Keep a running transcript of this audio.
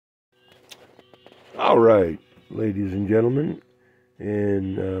All right, ladies and gentlemen,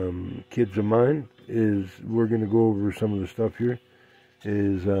 and kids of mine, is we're going to go over some of the stuff here.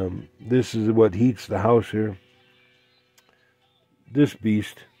 This is what heats the house here. This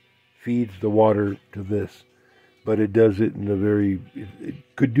beast feeds the water to this, but it does it in a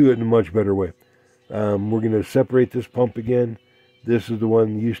it could do it in a much better way. We're going to separate this pump again. This is the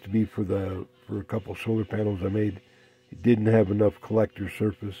one that used to be for a couple solar panels I made. It didn't have enough collector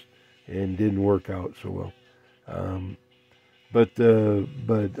surface and didn't work out so well. Um, but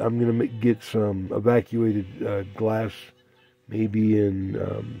I'm gonna get some evacuated glass, maybe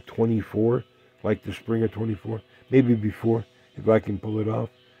in 24, like the spring of 24, maybe before, if I can pull it off.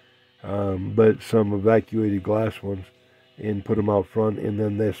 But some evacuated glass ones, and put them out front, and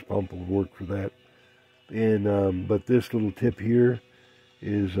then this pump will work for that. And but this little tip here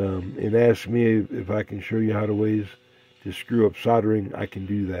is, and ask me if I can show you how to ways to screw up soldering. I can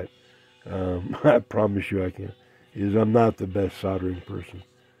do that. I promise you I can. I'm not the best soldering person.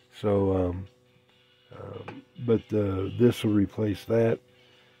 So, but this will replace that.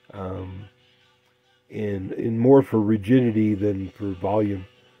 Um, and more for rigidity than for volume.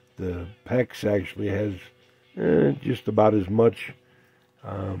 The PEX actually has just about as much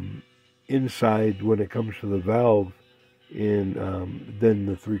inside when it comes to the valve than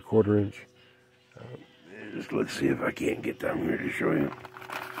the 3/4 inch. Let's see if I can't get down here to show you.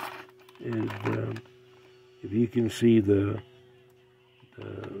 If you can see the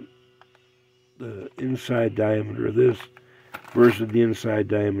inside diameter of this versus the inside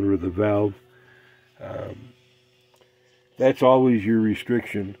diameter of the valve, that's always your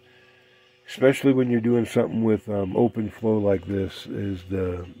restriction, especially when you're doing something with open flow like this. Is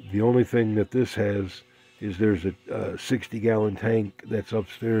the only thing that this has is there's a 60-gallon tank that's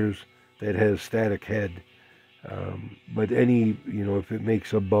upstairs that has static head. But if it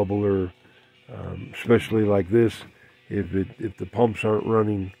makes a bubble or especially like this, if the pumps aren't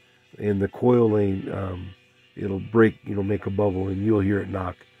running and the coil ain't, it'll break, make a bubble, and you'll hear it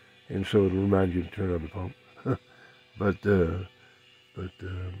knock, and so it'll remind you to turn on the pump. but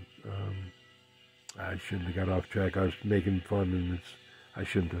I shouldn't have got off track. I was making fun, and I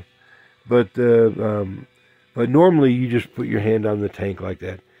shouldn't have. But normally you just put your hand on the tank like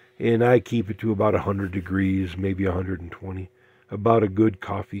that, and I keep it to about 100 degrees, maybe 120, about a good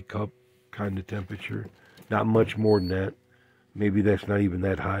coffee cup kind of temperature. Not much more than that. Maybe that's not even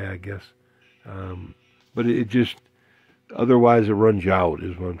that high, I guess. But it just, otherwise it runs you out,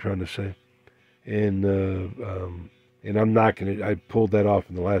 is what I'm trying to say. And I'm not gonna. I pulled that off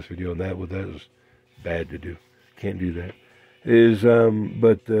in the last video, and that was bad to do. Can't do that.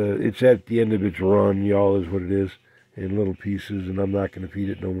 But it's at the end of its run, y'all, is what it is, in little pieces, and I'm not gonna feed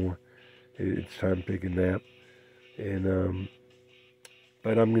it no more. It's time to take a nap, and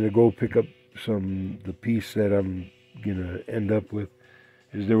but I'm gonna go pick up the piece that I'm gonna end up with.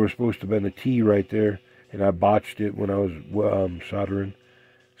 Is there was supposed to have been a T right there, and I botched it when I was soldering,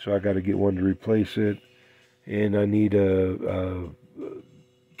 so I got to get one to replace it. And I need a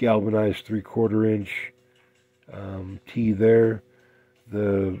galvanized 3/4 inch T there,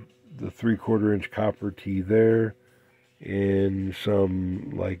 the 3/4 inch copper T there, and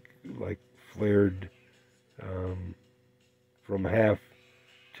some like flared from 1/2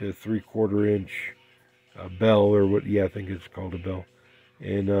 to 3/4 inch bell, or what? Yeah, I think it's called a bell.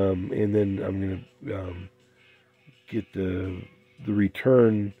 And then I'm gonna get the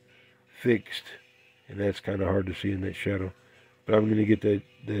return fixed, and that's kind of hard to see in that shadow. But I'm gonna get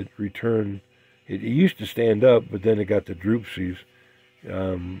that return. It used to stand up, but then it got the droopsies.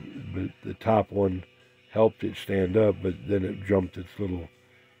 But the top one helped it stand up, but then it jumped its little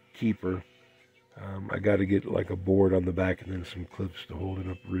keeper. I got to get like a board on the back and then some clips to hold it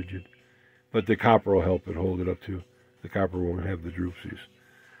up rigid. But the copper will help it hold it up too. The copper won't have the droopsies.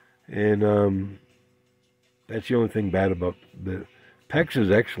 And that's the only thing bad about the PEX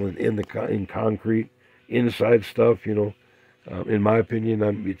is excellent in concrete, inside stuff. In my opinion,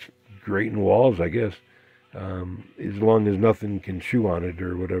 it's great in walls, I guess, as long as nothing can chew on it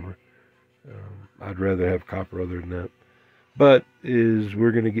or whatever. I'd rather have copper other than that. But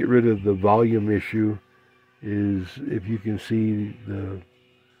we're going to get rid of the volume issue. If you can see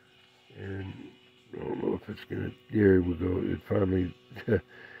and I don't know if it's going to, there we go. It finally, it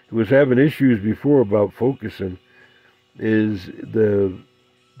was having issues before about focusing. The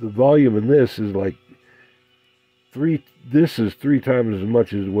volume in this is like this is 3 times as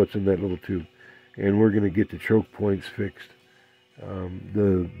much as what's in that little tube. And we're going to get the choke points fixed.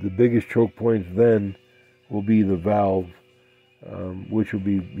 The biggest choke points then will be the valve, which will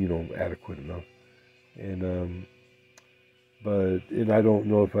be, adequate enough. And I don't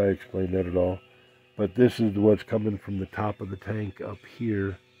know if I explained that at all. But this is what's coming from the top of the tank up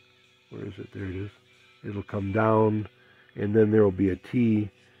here. Where is it? There it is. It'll come down, and then there will be a T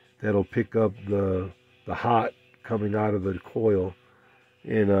that'll pick up the hot coming out of the coil,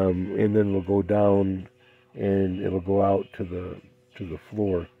 and then it'll go down, and it'll go out to the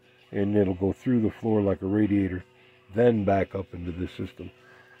floor, and it'll go through the floor like a radiator, then back up into this system,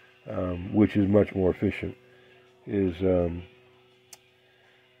 which is much more efficient.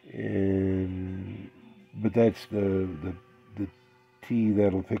 But that's the T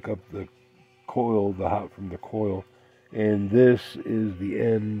that'll pick up the coil, the hot from the coil, and this is the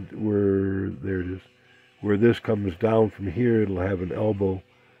end where, there it is, where this comes down from here. It'll have an elbow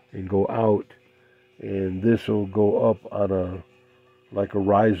and go out, and this will go up on like a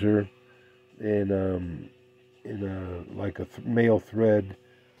riser, and like a male thread,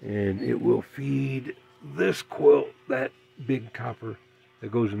 and it will feed this coil, that big copper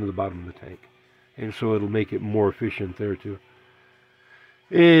that goes into the bottom of the tank, and so it'll make it more efficient there too.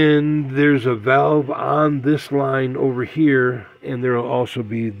 And there's a valve on this line over here, and there will also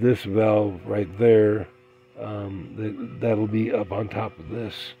be this valve right there. That'll be up on top of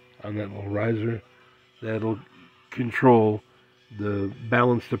this, on that little riser. That'll control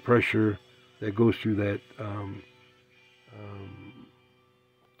balance the pressure that goes through that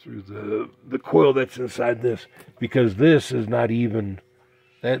through the coil that's inside this, because this is not even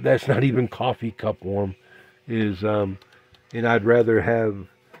that's not even coffee cup warm. And I'd rather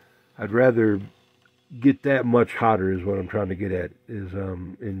get that much hotter is what I'm trying to get at,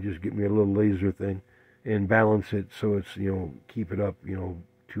 and just get me a little laser thing and balance it so it's, keep it up,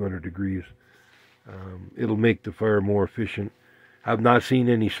 200 degrees. It'll make the fire more efficient. I've not seen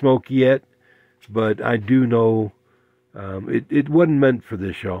any smoke yet, but I do know it wasn't meant for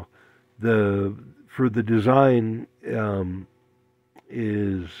this, y'all. For the design it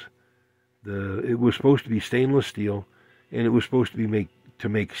was supposed to be stainless steel, and it was supposed to be to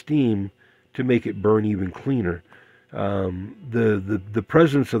make steam to make it burn even cleaner. The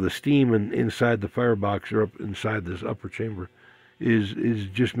presence of the steam inside the firebox or up inside this upper chamber is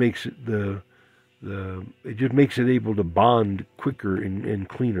just makes it it just makes it able to bond quicker and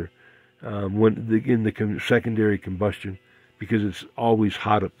cleaner when in the secondary combustion, because it's always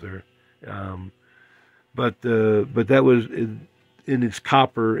hot up there. But that was and it's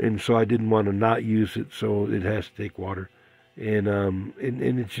copper, and so I didn't want to not use it, so it has to take water, and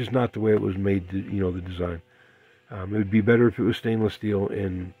it's just not the way it was made to, the design. It would be better if it was stainless steel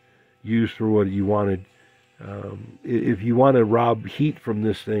and used for what you wanted. If you want to rob heat from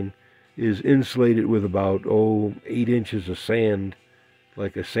this thing, is insulate it with about 8 inches of sand,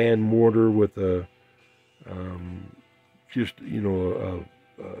 like a sand mortar with a just what do you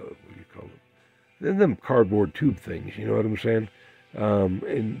call it? Then them cardboard tube things, you know what I'm saying?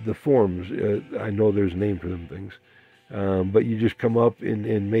 And the forms, I know there's a name for them things, but you just come up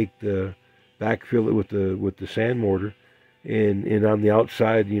and make backfill it with the sand mortar, and on the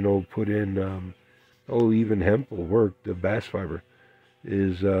outside, put in even hemp will work. The bass fiber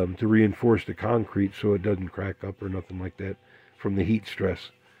is to reinforce the concrete so it doesn't crack up or nothing like that from the heat stress,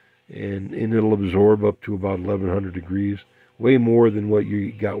 and it'll absorb up to about 1100 degrees, way more than what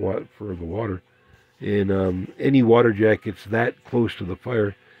you got for the water. And any water jackets that close to the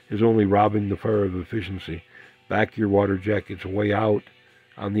fire is only robbing the fire of efficiency. Back your water jackets way out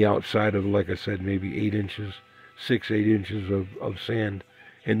on the outside of, like I said, maybe 8 inches, 8 inches of sand,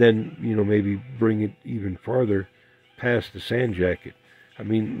 and then maybe bring it even farther past the sand jacket. I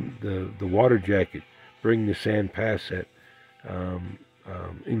mean the water jacket, bring the sand past that.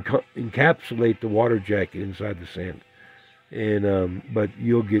 Encapsulate the water jacket inside the sand, and but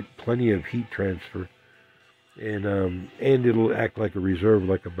you'll get plenty of heat transfer, and it'll act like a reserve,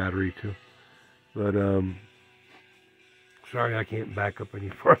 like a battery too. But sorry, I can't back up any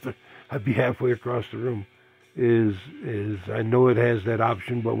farther. I'd be halfway across the room. I know it has that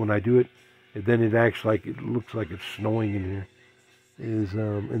option, but when I do it, then it acts like it looks like it's snowing in here.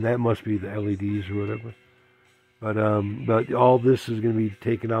 And that must be the LEDs or whatever. But all this is going to be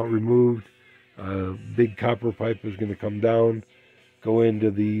taken out, removed. Big copper pipe is going to come down, go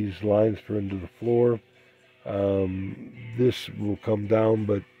into these lines into the floor. This will come down,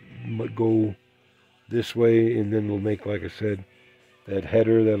 but go this way, and then it'll make, like I said, that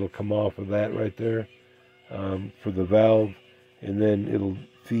header that'll come off of that right there for the valve, and then it'll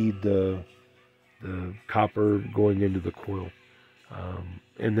feed the copper going into the coil.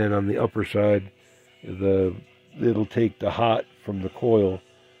 And then on the upper side, it'll take the hot from the coil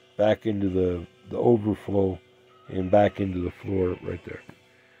back into the overflow and back into the floor right there.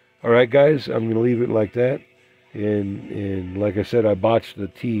 All right, guys, I'm going to leave it like that. And like I said, I botched the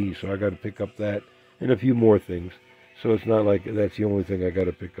T, so I got to pick up that and a few more things. So it's not like that's the only thing I got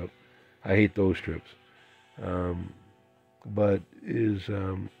to pick up. I hate those trips. Um, but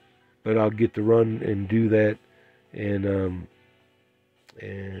but I'll get to run and do that, and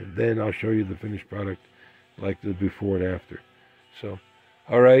then I'll show you the finished product, like the before and after. So,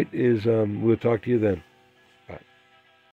 all right, we'll talk to you then.